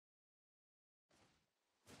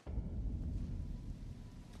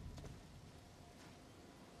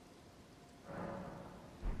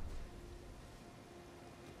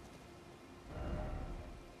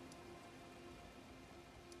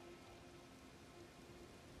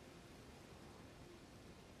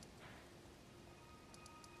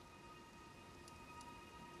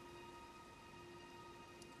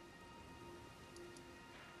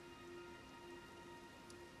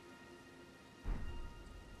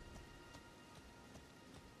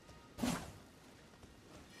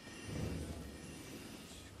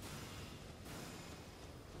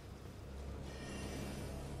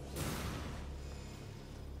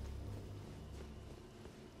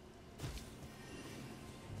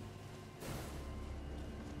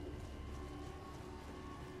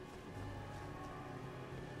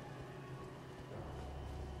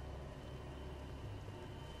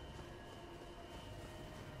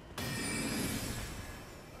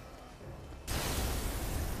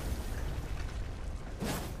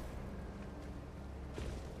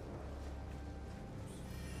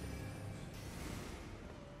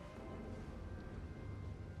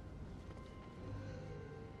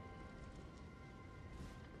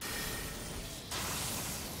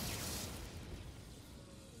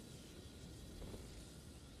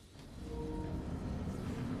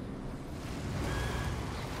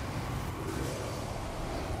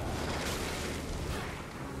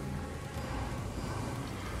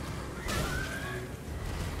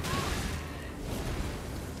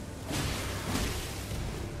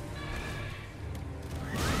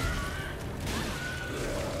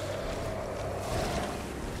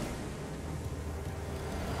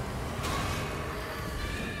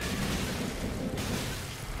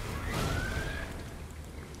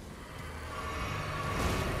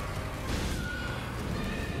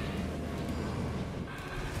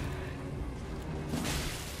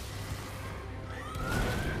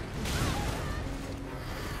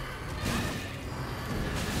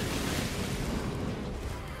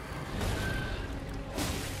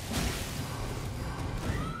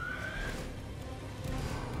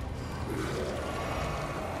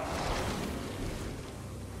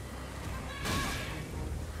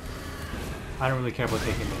I don't really care about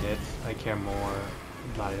taking the hits. I care more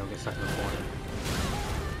that I don't get stuck in the corner.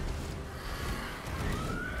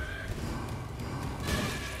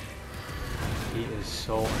 He is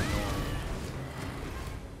so annoying.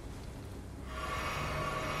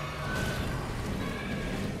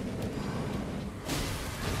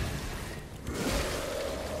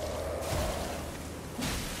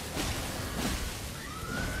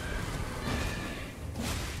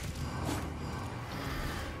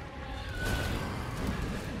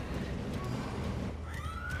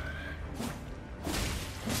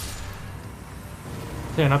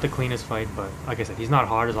 Yeah, not the cleanest fight, but like I said, he's not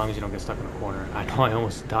hard as long as you don't get stuck in a corner. I know I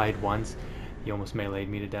almost died once. He almost meleeed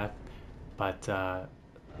me to death. But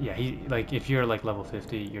yeah, he like if you're like level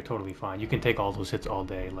 50, you're totally fine. You can take all those hits all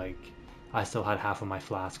day. Like I still had half of my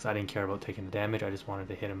flasks. I didn't care about taking the damage. I just wanted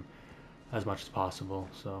to hit him as much as possible.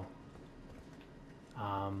 So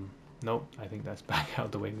nope, I think that's back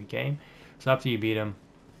out the way we came. So after you beat him,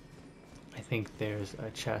 I think there's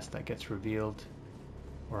a chest that gets revealed,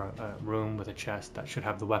 or a room with a chest that should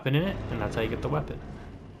have the weapon in it, and that's how you get the weapon.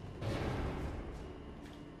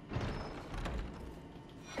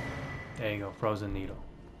 There you go, frozen needle.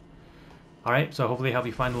 Alright, so hopefully help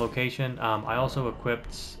you find the location. I also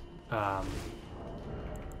equipped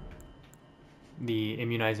the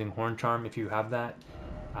immunizing horn charm if you have that,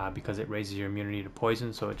 because it raises your immunity to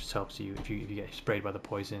poison, so it just helps you. If you get sprayed by the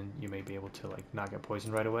poison, you may be able to like not get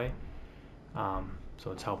poisoned right away.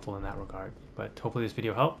 So it's helpful in that regard. But hopefully this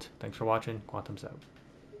video helped. Thanks for watching. Quantum's out.